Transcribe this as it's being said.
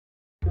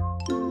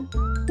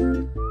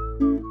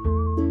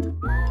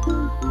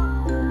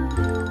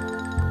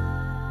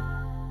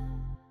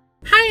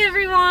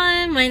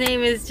my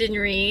name is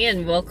Jinri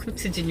and welcome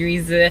to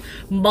Jinri's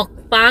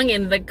Mukbang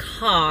in the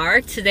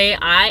car. Today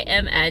I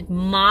am at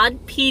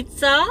Mod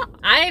Pizza.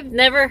 I've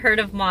never heard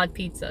of Mod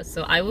Pizza,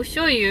 so I will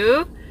show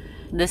you.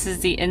 This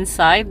is the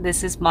inside.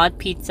 This is Mod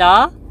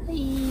Pizza.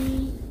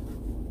 Hi.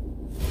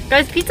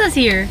 Guys, pizza's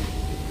here.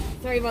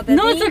 Sorry about that.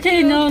 No, it's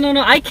okay. No.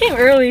 I came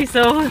early,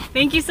 so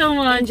thank you so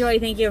much. Enjoy.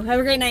 Thank you.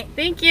 Have a great night.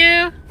 Thank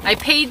you. I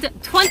paid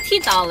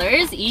 $20.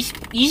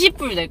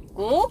 20불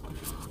냈고.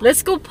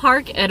 Let's go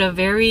park at a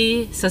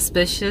very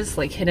suspicious,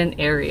 like, hidden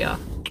area.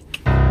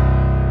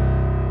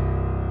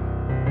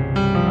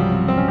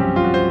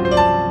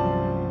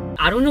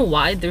 I don't know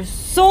why there's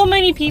so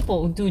many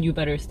people. Dude, you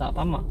better stop.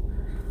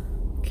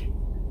 Okay.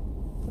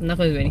 I'm not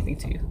gonna do anything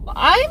to you.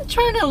 I'm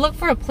trying to look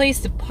for a place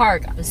to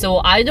park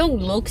so I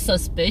don't look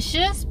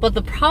suspicious, but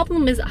the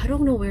problem is I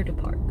don't know where to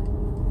park.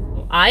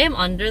 I am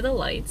under the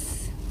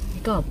lights.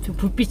 그러니까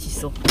불빛이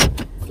있어.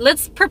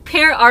 Let's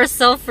prepare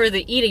ourselves for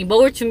the eating.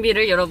 먹을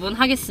준비를 여러분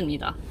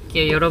하겠습니다.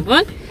 Okay,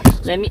 여러분.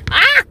 Let me.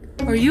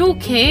 Are you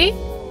okay?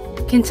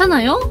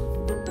 괜찮아요?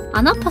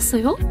 안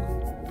아팠어요?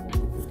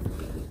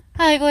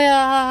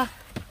 아이고야.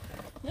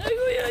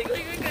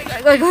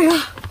 아이고야.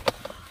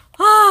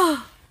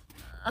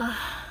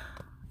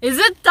 Is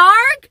it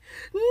dark?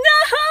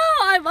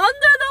 No! I'm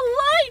under the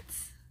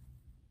lights.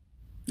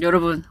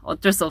 여러분,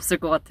 어쩔 수 없을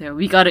것 같아요.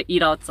 We gotta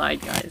eat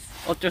outside, guys.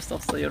 어쩔 수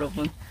없어,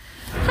 여러분.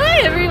 Hi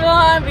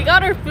everyone, we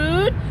got our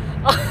food.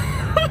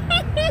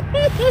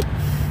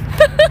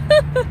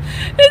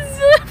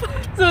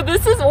 So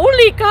this is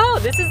holy cow.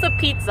 This is the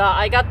pizza.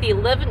 I got the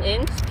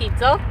 11-inch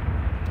pizza.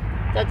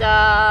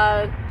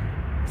 Ta-da!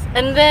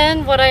 And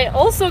then what I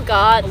also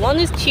got, one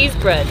is cheese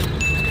bread.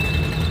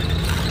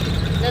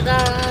 Ta-da!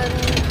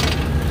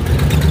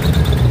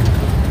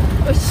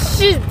 Oh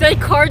shit, that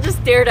car just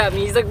stared at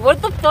me. He's like,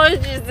 what the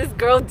fudge is this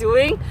girl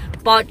doing?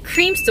 Bought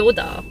cream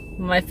soda.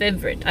 My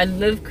favorite. I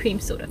love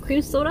cream soda.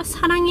 Cream soda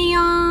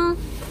사랑해요.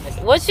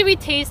 What should we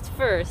taste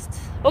first?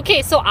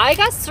 Okay, so I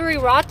got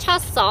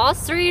sriracha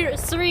sauce.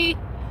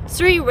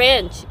 Sri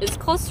ranch. It's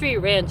called Sri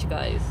ranch,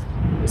 guys.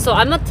 So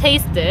I'm gonna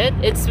taste it.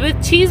 It's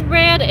with cheese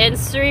bread and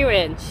Sri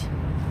ranch.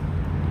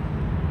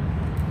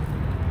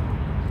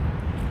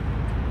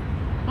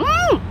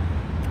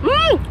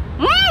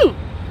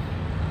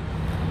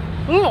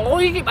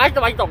 이게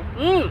맛있어.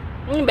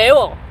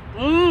 매워.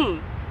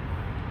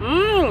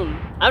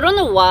 I don't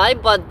know why,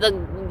 but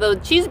the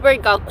cheese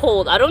bread got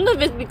cold. I don't know if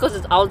it's because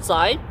it's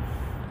outside.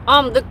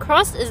 The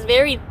crust is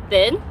very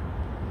thin.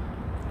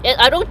 And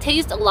I don't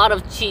taste a lot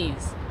of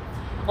cheese.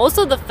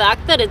 Also, the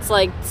fact that it's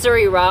like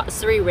Sri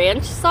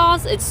ranch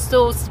sauce, it's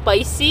so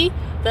spicy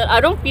that I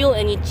don't feel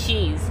any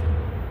cheese.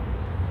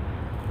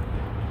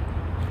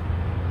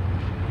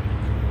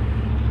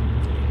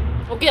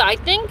 Okay, I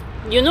think,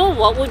 you know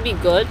what would be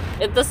good?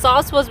 If the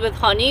sauce was with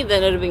honey,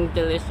 then it would be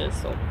delicious.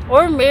 So.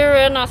 Or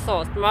marinara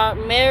sauce.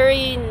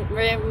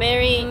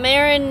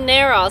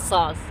 Marinara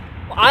sauce.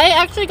 I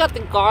actually got the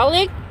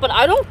garlic, but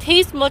I don't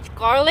taste much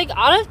garlic.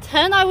 Out of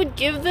 10, I would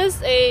give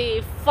this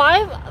a 6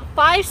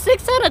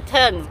 out of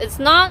 10. It's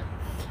not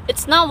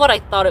what I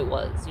thought it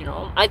was, you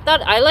know. I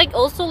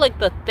also like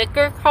the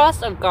thicker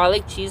crust of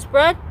garlic cheese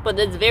bread, but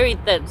it's very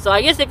thin. So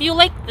I guess if you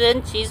like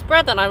thin cheese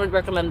bread, then I would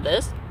recommend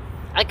this.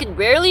 I could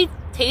barely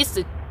taste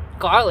the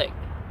garlic.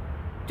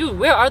 Dude,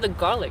 where are the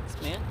garlics,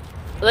 man?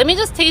 Let me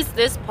just taste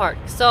this part.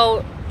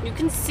 So you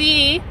can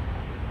see,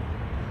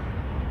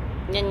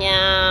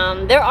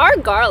 there are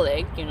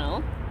garlic, you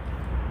know.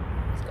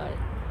 It's got it.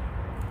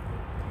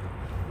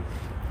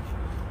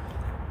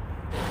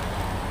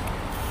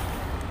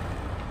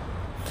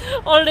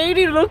 A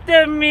lady looked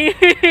at me.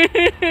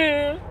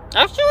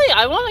 Actually,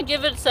 I want to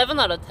give it 7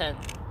 out of 10.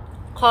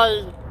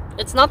 Cause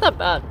it's not that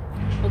bad.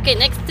 Okay,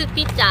 next to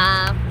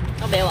pizza.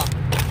 매워.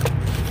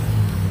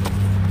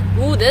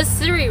 Ooh, this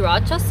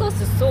sriracha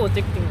sauce is so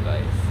addicting,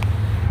 guys.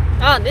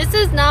 This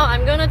is now,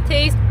 I'm gonna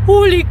taste,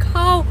 holy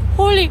cow,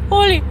 holy.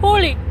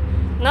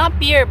 Not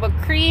beer, but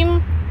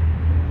cream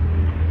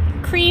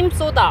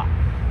soda.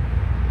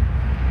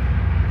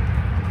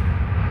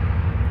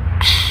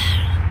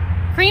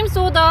 Cream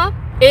soda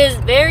is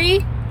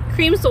very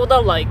cream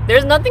soda-like.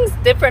 There's nothing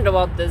different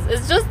about this.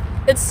 It's just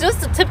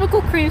a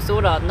typical cream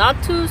soda.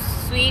 Not too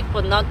sweet,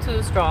 but not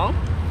too strong.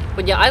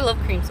 But yeah, I love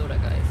cream soda,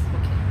 guys.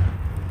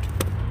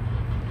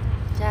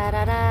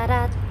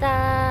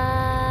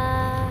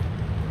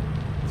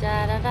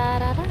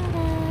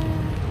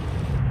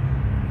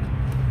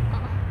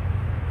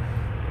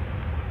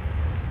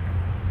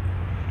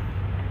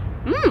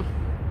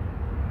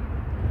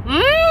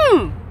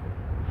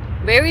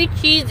 Very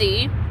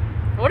cheesy.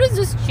 What is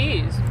this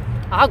cheese?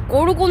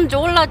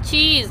 Gorgonzola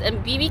cheese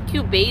and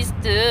BBQ based.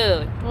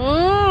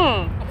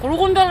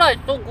 Gorgonzola is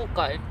so good,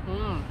 guys.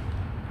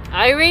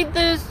 I rate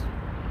this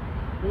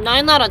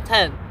 9 out of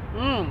 10.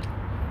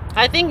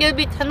 I think it would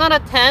be 10 out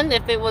of 10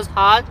 if it was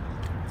hot.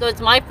 So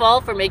it's my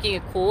fault for making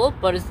it cool,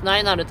 but it's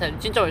 9 out of 10.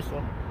 진짜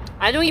맛있어.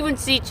 I don't even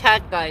see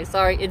chat, guys.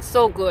 Sorry, it's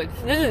so good.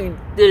 This is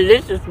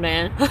delicious,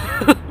 man.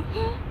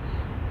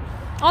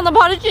 나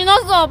발이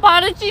지났어.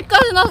 발이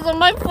지까지 났어.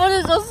 My foot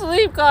is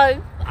asleep, guys.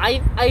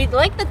 I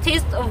like the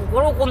taste of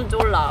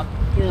gorgonzola,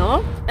 you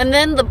know? And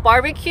then the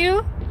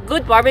barbecue,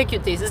 good barbecue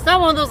taste. It's not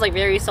one of those like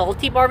very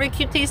salty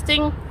barbecue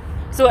tasting.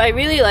 So I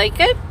really like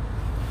it.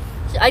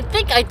 I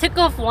think I took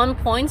off 1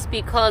 point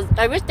because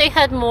I wish they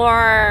had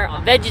more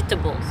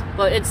vegetables.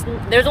 But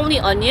there's only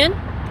onion.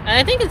 And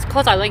I think it's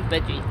because I like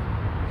veggies.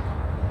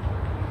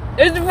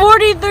 It's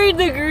 43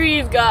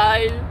 degrees,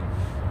 guys.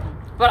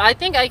 But I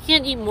think I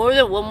can't eat more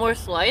than one more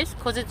slice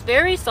because it's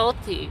very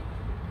salty.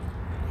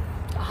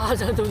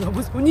 나도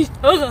너무 손이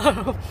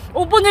작아.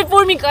 Open it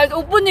for me, guys.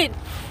 Open it.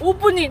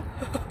 Open it.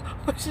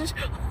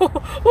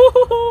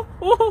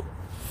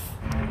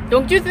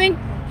 Don't you think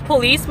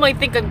police might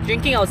think I'm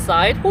drinking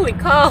outside? Holy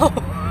cow.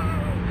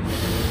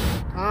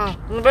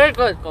 Very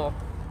good.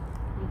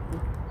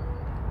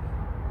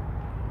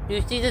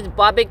 You see this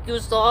barbecue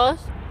sauce?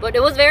 But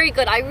it was very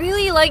good. I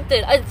really liked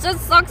it. It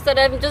just sucks that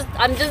I'm just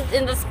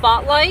in the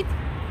spotlight.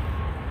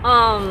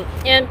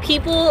 And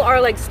people are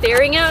like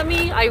staring at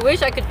me. I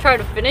wish I could try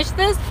to finish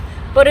this,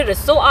 but it is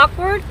so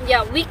awkward.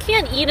 Yeah, we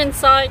can't eat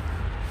inside,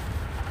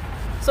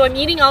 so I'm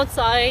eating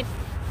outside.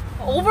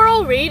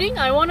 Overall rating,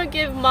 I want to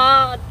give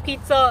my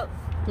pizza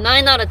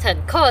 9 out of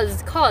 10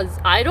 cause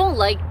I don't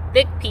like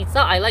thick pizza.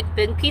 I like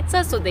thin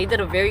pizza, so they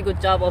did a very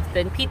good job of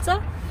thin pizza.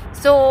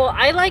 So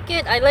I like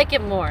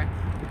it more.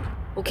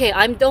 Okay,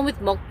 I'm done with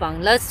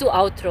mukbang. Let's do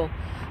outro.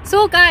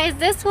 So guys,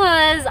 this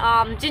was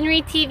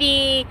Jinri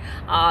TV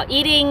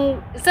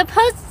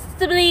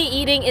supposedly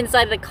eating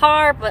inside the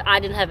car, but I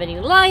didn't have any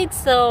lights,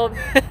 so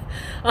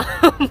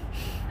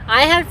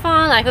I had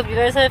fun. I hope you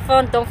guys had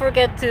fun. Don't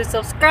forget to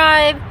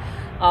subscribe,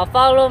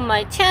 follow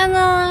my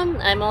channel.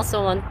 I'm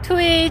also on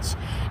Twitch,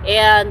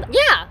 and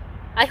yeah,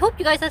 I hope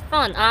you guys had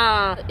fun.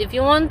 If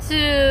you want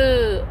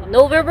to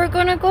know where we're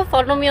gonna go,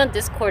 follow me on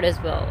Discord as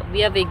well.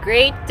 We have a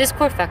great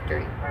Discord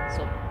factory.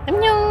 So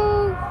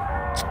안녕.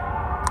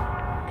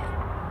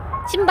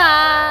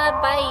 신바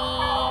바이.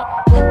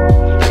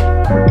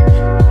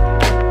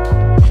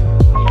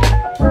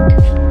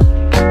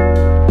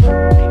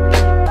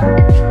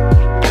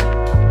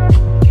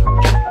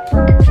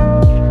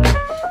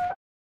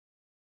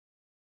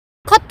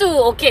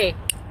 컷도 오케이.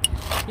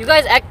 You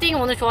guys acting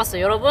오늘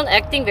좋았어요. 여러분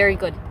acting very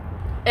good.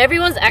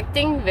 Everyone's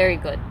acting very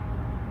good.